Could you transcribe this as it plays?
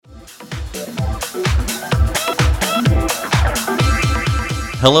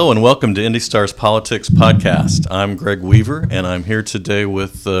Hello and welcome to IndyStar's Politics Podcast. I'm Greg Weaver, and I'm here today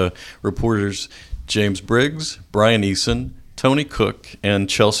with reporters James Briggs, Brian Eason, Tony Cook, and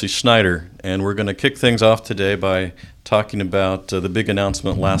Chelsea Schneider. And we're going to kick things off today by talking about the big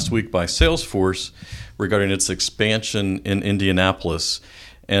announcement last week by Salesforce regarding its expansion in Indianapolis.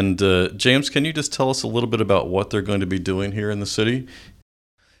 And James, can you just tell us a little bit about what they're going to be doing here in the city?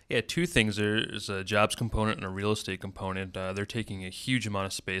 Yeah, two things. There's a jobs component and a real estate component. They're taking a huge amount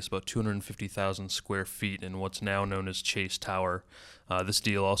of space, about 250,000 square feet in what's now known as Chase Tower. This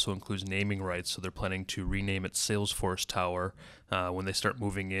deal also includes naming rights, so they're planning to rename it Salesforce Tower when they start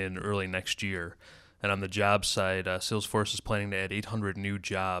moving in early next year. And on the job side, Salesforce is planning to add 800 new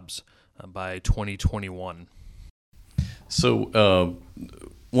jobs by 2021. So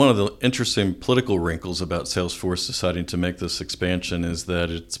one of the interesting political wrinkles about Salesforce deciding to make this expansion is that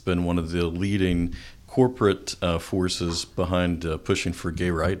it's been one of the leading corporate forces behind pushing for gay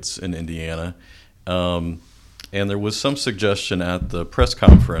rights in Indiana. And there was some suggestion at the press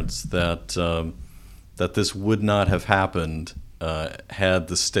conference that that this would not have happened had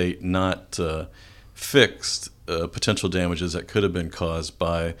the state not fixed potential damages that could have been caused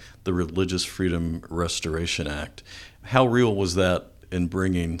by the Religious Freedom Restoration Act. How real was that in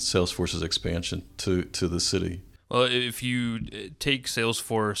bringing Salesforce's expansion to the city? Well, if you take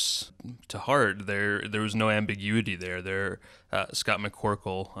Salesforce to heart, there was no ambiguity there. Scott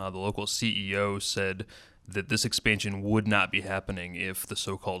McCorkle, the local CEO, said that this expansion would not be happening if the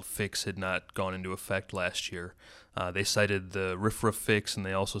so-called fix had not gone into effect last year. They cited the RFRA fix, and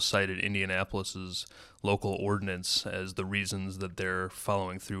they also cited Indianapolis's local ordinance as the reasons that they're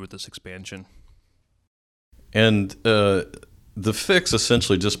following through with this expansion. And the fix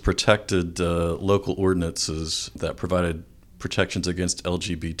essentially just protected local ordinances that provided protections against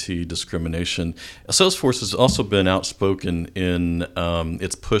LGBT discrimination. Salesforce has also been outspoken in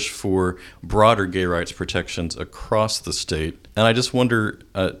its push for broader gay rights protections across the state. And I just wonder,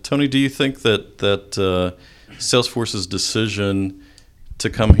 Tony, do you think that Salesforce's decision to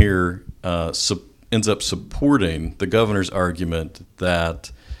come here ends up supporting the governor's argument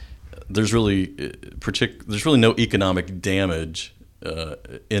that there's really no economic damage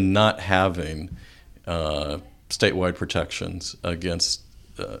in not having statewide protections against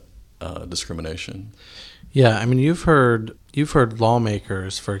discrimination? Yeah, I mean, you've heard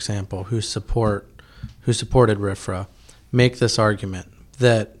lawmakers, for example, who supported RFRA, make this argument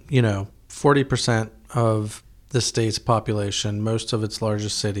that 40% of the state's population, most of its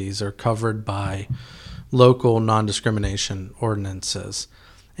largest cities, are covered by local non-discrimination ordinances.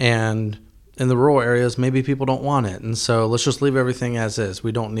 And in the rural areas, maybe people don't want it. And so let's just leave everything as is.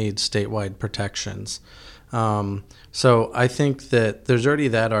 We don't need statewide protections. So I think that there's already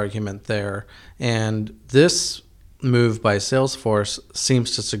that argument there. And this move by Salesforce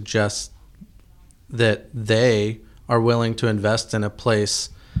seems to suggest that they are willing to invest in a place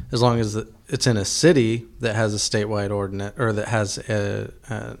as long as it's in a city that has a statewide ordinance or that has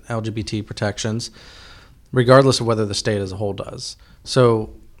LGBT protections, regardless of whether the state as a whole does.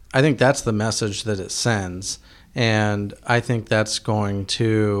 So I think that's the message that it sends, and I think that's going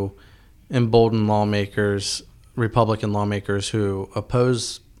to embolden lawmakers, Republican lawmakers who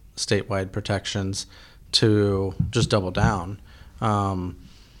oppose statewide protections, to just double down.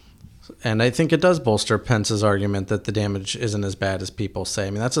 And I think it does bolster Pence's argument that the damage isn't as bad as people say. I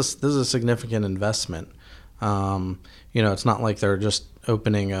mean, this is a significant investment. It's not like they're just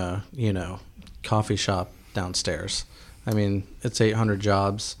opening a coffee shop downstairs. I mean, it's 800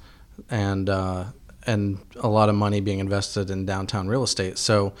 jobs and a lot of money being invested in downtown real estate.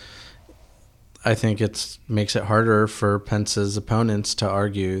 So I think it makes it harder for Pence's opponents to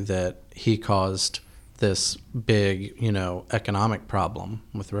argue that he caused this big, economic problem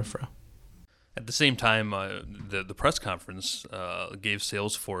with RFRA. At the same time, the press conference gave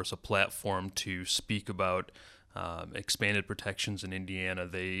Salesforce a platform to speak about expanded protections in Indiana.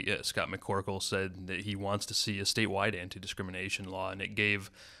 Scott McCorkle said that he wants to see a statewide anti-discrimination law, and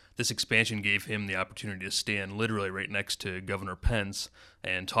this expansion gave him the opportunity to stand literally right next to Governor Pence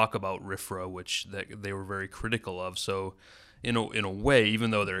and talk about RFRA, which they were very critical of. So in a way,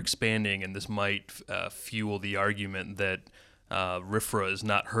 even though they're expanding, and this might fuel the argument that RFRA is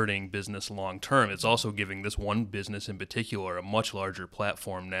not hurting business long term, it's also giving this one business in particular a much larger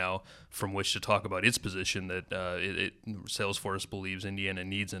platform now from which to talk about its position that Salesforce believes Indiana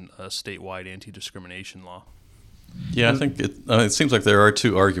needs a statewide anti-discrimination law. Yeah, I think it seems like there are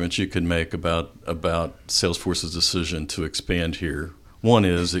two arguments you could make about Salesforce's decision to expand here. One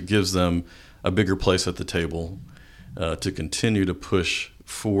is it gives them a bigger place at the table to continue to push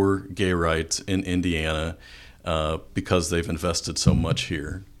for gay rights in Indiana. because they've invested so much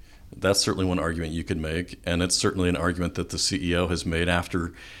here. That's certainly one argument you could make, and it's certainly an argument that the CEO has made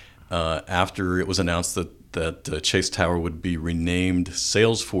after it was announced that Chase Tower would be renamed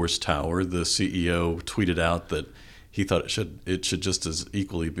Salesforce Tower. The CEO tweeted out that he thought it should just as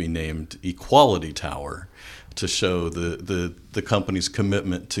equally be named Equality Tower to show the company's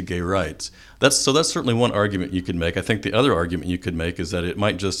commitment to gay rights. That's certainly one argument you could make. I think the other argument you could make is that it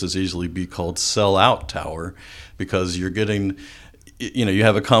might just as easily be called Sell Out Tower, because you're getting, you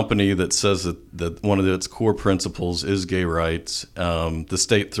have a company that says that one of its core principles is gay rights. The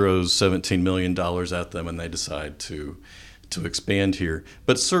state throws $17 million at them, and they decide to expand here.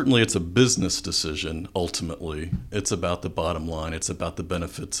 But certainly it's a business decision, ultimately. It's about the bottom line. It's about the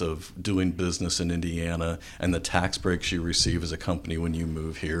benefits of doing business in Indiana and the tax breaks you receive as a company when you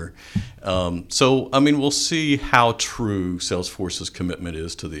move here. We'll see how true Salesforce's commitment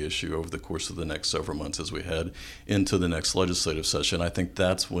is to the issue over the course of the next several months as we head into the next legislative session. I think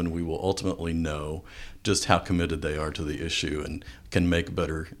that's when we will ultimately know just how committed they are to the issue and can make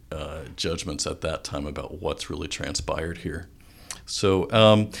better judgments at that time about what's really transpired here. So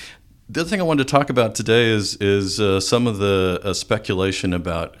the other thing I wanted to talk about today is some of the speculation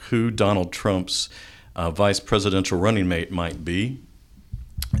about who Donald Trump's vice presidential running mate might be.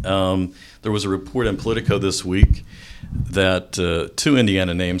 There was a report in Politico this week that two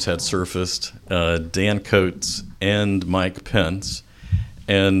Indiana names had surfaced, Dan Coats and Mike Pence.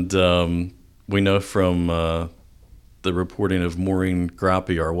 And we know from the reporting of Maureen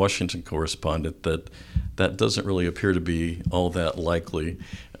Grappi, our Washington correspondent, that doesn't really appear to be all that likely.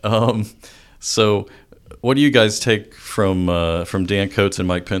 So what do you guys take from Dan Coats and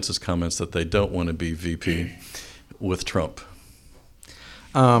Mike Pence's comments that they don't want to be VP with Trump?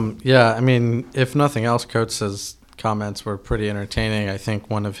 If nothing else, Coates' comments were pretty entertaining. I think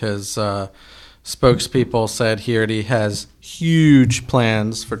one of his spokespeople said here that he has huge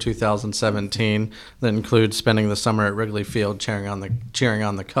plans for 2017 that include spending the summer at Wrigley Field cheering on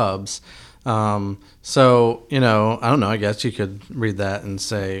the Cubs. I don't know. I guess you could read that and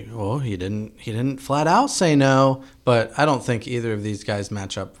say, well, he didn't flat out say no, but I don't think either of these guys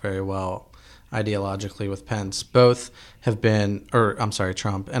match up very well ideologically with Pence.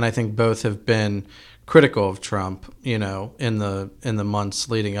 Trump, and I think both have been critical of Trump, in the months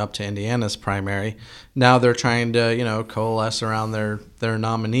leading up to Indiana's primary. Now they're trying to, coalesce around their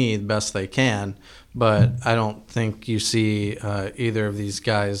nominee the best they can, but I don't think you see either of these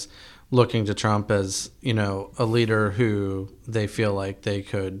guys looking to Trump as, a leader who they feel like they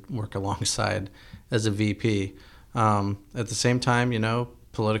could work alongside as a VP. At the same time,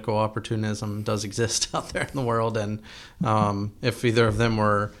 political opportunism does exist out there in the world, and if either of them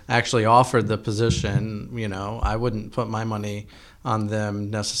were actually offered the position, I wouldn't put my money on them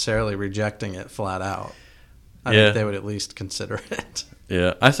necessarily rejecting it flat out. I think they would at least consider it.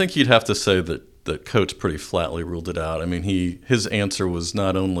 Yeah, I think you'd have to say that Coates pretty flatly ruled it out. I mean, his answer was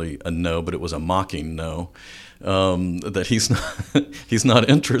not only a no, but it was a mocking no. That he's not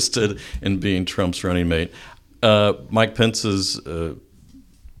interested in being Trump's running mate. Mike Pence's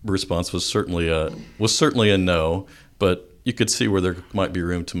response was certainly a no, but you could see where there might be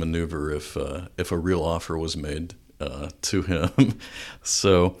room to maneuver if a real offer was made to him.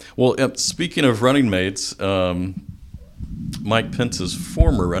 So, speaking of running mates, Mike Pence's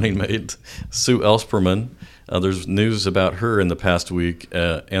former running mate, Sue Ellspermann, there's news about her in the past week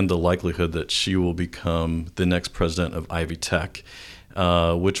and the likelihood that she will become the next president of Ivy Tech,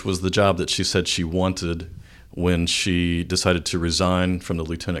 which was the job that she said she wanted when she decided to resign from the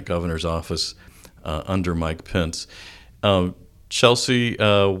lieutenant governor's office under Mike Pence. Chelsea,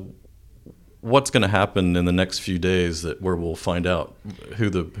 what's going to happen in the next few days where we'll find out who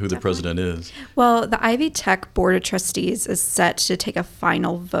the president is? Well, the Ivy Tech Board of Trustees is set to take a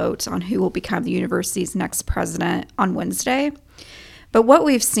final vote on who will become the university's next president on Wednesday. But what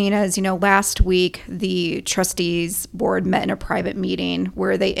we've seen is, last week the trustees board met in a private meeting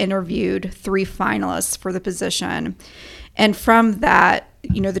where they interviewed 3 finalists for the position. And from that,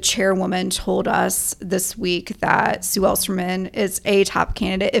 the chairwoman told us this week that Sue Ellspermann is a top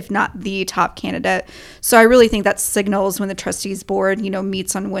candidate, if not the top candidate. So I really think that signals when the trustees board,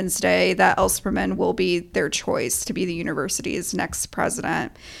 meets on Wednesday that Ellspermann will be their choice to be the university's next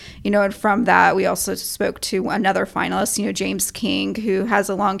president. And from that, we also spoke to another finalist, James King, who has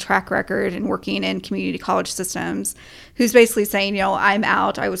a long track record in working in community college systems, who's basically saying, I'm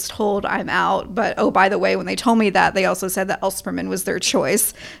out. I was told I'm out. But, oh, by the way, when they told me that, they also said that Ellspermann was their choice.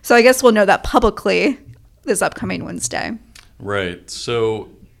 So I guess we'll know that publicly this upcoming Wednesday. Right. So,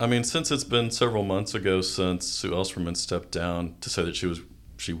 since it's been several months ago since Sue Ellspermann stepped down to say that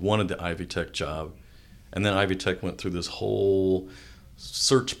she wanted the Ivy Tech job, and then Ivy Tech went through this whole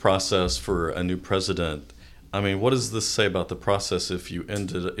search process for a new president. I mean, what does this say about the process if you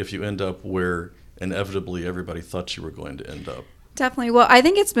end up where inevitably everybody thought you were going to end up? Definitely. Well, I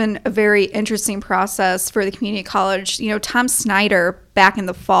think it's been a very interesting process for the community college. Tom Snyder, back in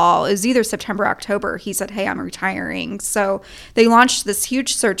the fall, it was either September or October, he said, hey, I'm retiring. So they launched this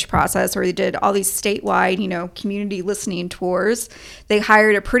huge search process where they did all these statewide, community listening tours. They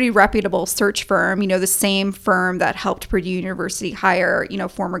hired a pretty reputable search firm, the same firm that helped Purdue University hire,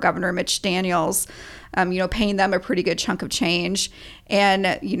 former Governor Mitch Daniels. Paying them a pretty good chunk of change. And,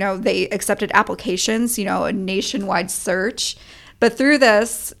 they accepted applications, a nationwide search. But through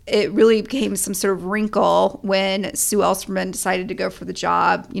this, it really became some sort of wrinkle when Sue Ellspermann decided to go for the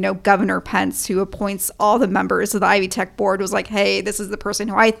job. Governor Pence, who appoints all the members of the Ivy Tech board, was like, hey, this is the person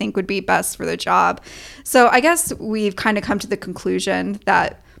who I think would be best for the job. So I guess we've kind of come to the conclusion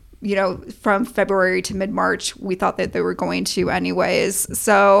that, from February to mid-March, we thought that they were going to anyways.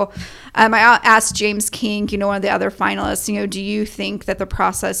 So I asked James King, one of the other finalists, do you think that the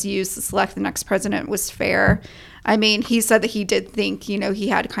process used to select the next president was fair? I mean, he said that he did think, he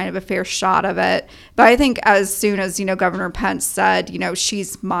had kind of a fair shot of it. But I think as soon as, Governor Pence said,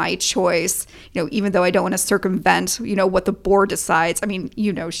 she's my choice, even though I don't want to circumvent, what the board decides. I mean,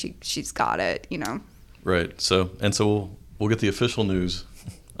 she's got it, Right. So we'll get the official news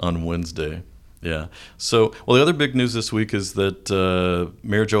on Wednesday. Yeah. So, well, the other big news this week is that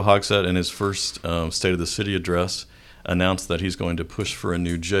Mayor Joe Hogsett, in his first State of the City address, announced that he's going to push for a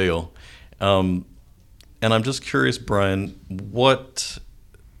new jail. And I'm just curious, Brian, what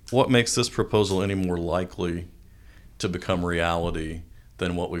makes this proposal any more likely to become reality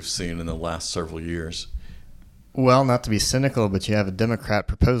than what we've seen in the last several years? Well, not to be cynical, but you have a Democrat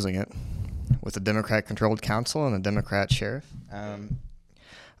proposing it with a Democrat-controlled council and a Democrat sheriff.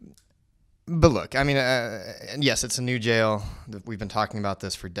 But look, I mean, yes, it's a new jail. We've been talking about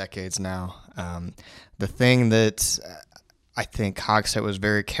this for decades now. The thing that I think Hogsett was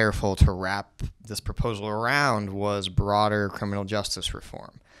very careful to wrap this proposal around was broader criminal justice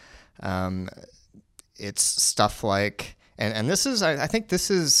reform. It's stuff like, and this is, I think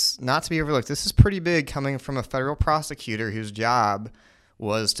this is not to be overlooked. This is pretty big coming from a federal prosecutor whose job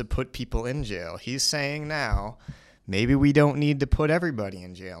was to put people in jail. He's saying now, maybe we don't need to put everybody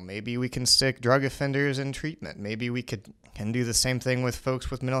in jail. Maybe we can stick drug offenders in treatment. Maybe we can do the same thing with folks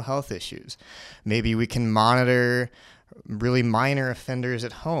with mental health issues. Maybe we can monitor really minor offenders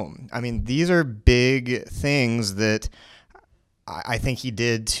at home. I mean, these are big things that I think he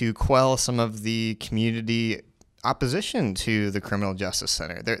did to quell some of the community opposition to the Criminal Justice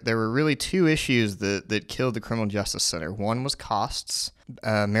Center. There were really two issues that killed the Criminal Justice Center. One was costs.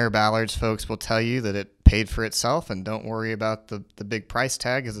 Mayor Ballard's folks will tell you that it paid for itself, and don't worry about the big price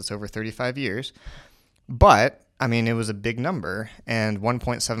tag because it's over 35 years. But, I mean, it was a big number, and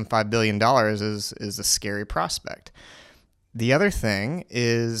 $1.75 billion is a scary prospect. The other thing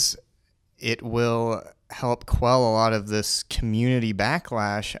is it will help quell a lot of this community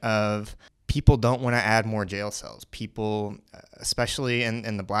backlash of people don't want to add more jail cells. People, especially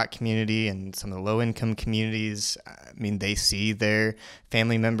in the black community and some of the low-income communities, I mean, they see their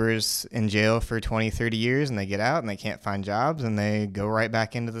family members in jail for 20, 30 years, and they get out and they can't find jobs, and they go right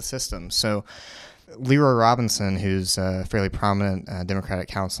back into the system. So Leroy Robinson, who's a fairly prominent Democratic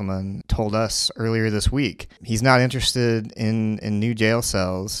councilman, told us earlier this week he's not interested in new jail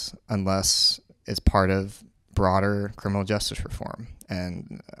cells unless it's part of broader criminal justice reform.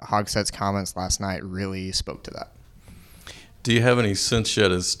 And Hogsett's comments last night really spoke to that. Do you have any sense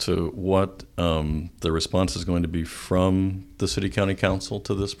yet as to what the response is going to be from the City County Council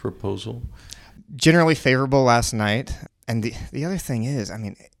to this proposal? Generally favorable last night. And the other thing is, I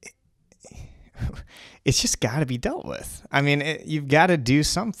mean, it's just got to be dealt with. I mean, you've got to do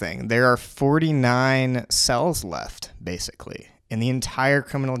something. There are 49 cells left, basically, in the entire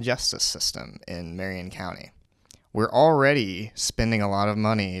criminal justice system in Marion County. We're already spending a lot of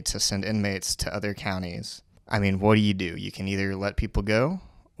money to send inmates to other counties. I mean, what do? You can either let people go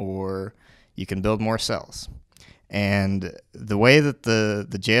or you can build more cells. And the way that the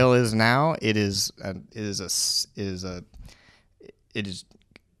jail is now, it is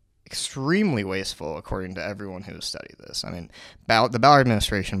extremely wasteful, according to everyone who has studied this. I mean, the Ballard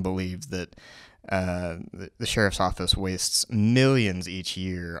administration believes that the sheriff's office wastes millions each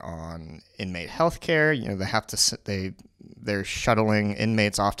year on inmate health care. You know, they're shuttling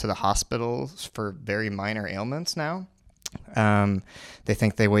inmates off to the hospitals for very minor ailments now. They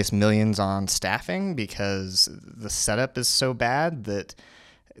think they waste millions on staffing because the setup is so bad that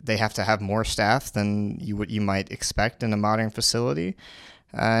they have to have more staff than you might expect in a modern facility.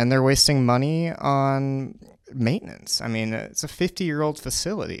 and they're wasting money on maintenance. I mean, it's a 50-year-old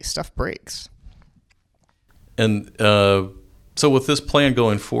facility. Stuff breaks. And so with this plan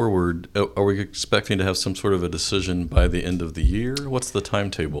going forward, are we expecting to have some sort of a decision by the end of the year? What's the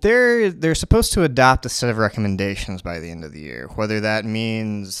timetable? They're supposed to adopt a set of recommendations by the end of the year. Whether that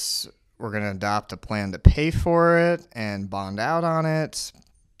means we're going to adopt a plan to pay for it and bond out on it,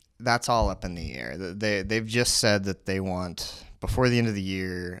 that's all up in the air. They've just said that they want, before the end of the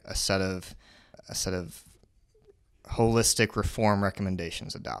year, a set of holistic reform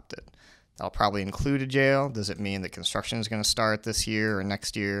recommendations adopted. That'll probably include a jail. Does it mean that construction is going to start this year or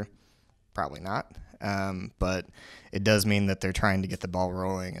next year? Probably not. But it does mean that they're trying to get the ball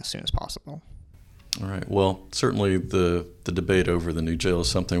rolling as soon as possible. All right. Well, certainly the debate over the new jail is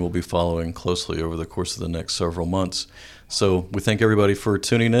something we'll be following closely over the course of the next several months. So we thank everybody for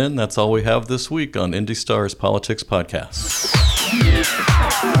tuning in. That's all we have this week on IndyStar's Politics Podcast.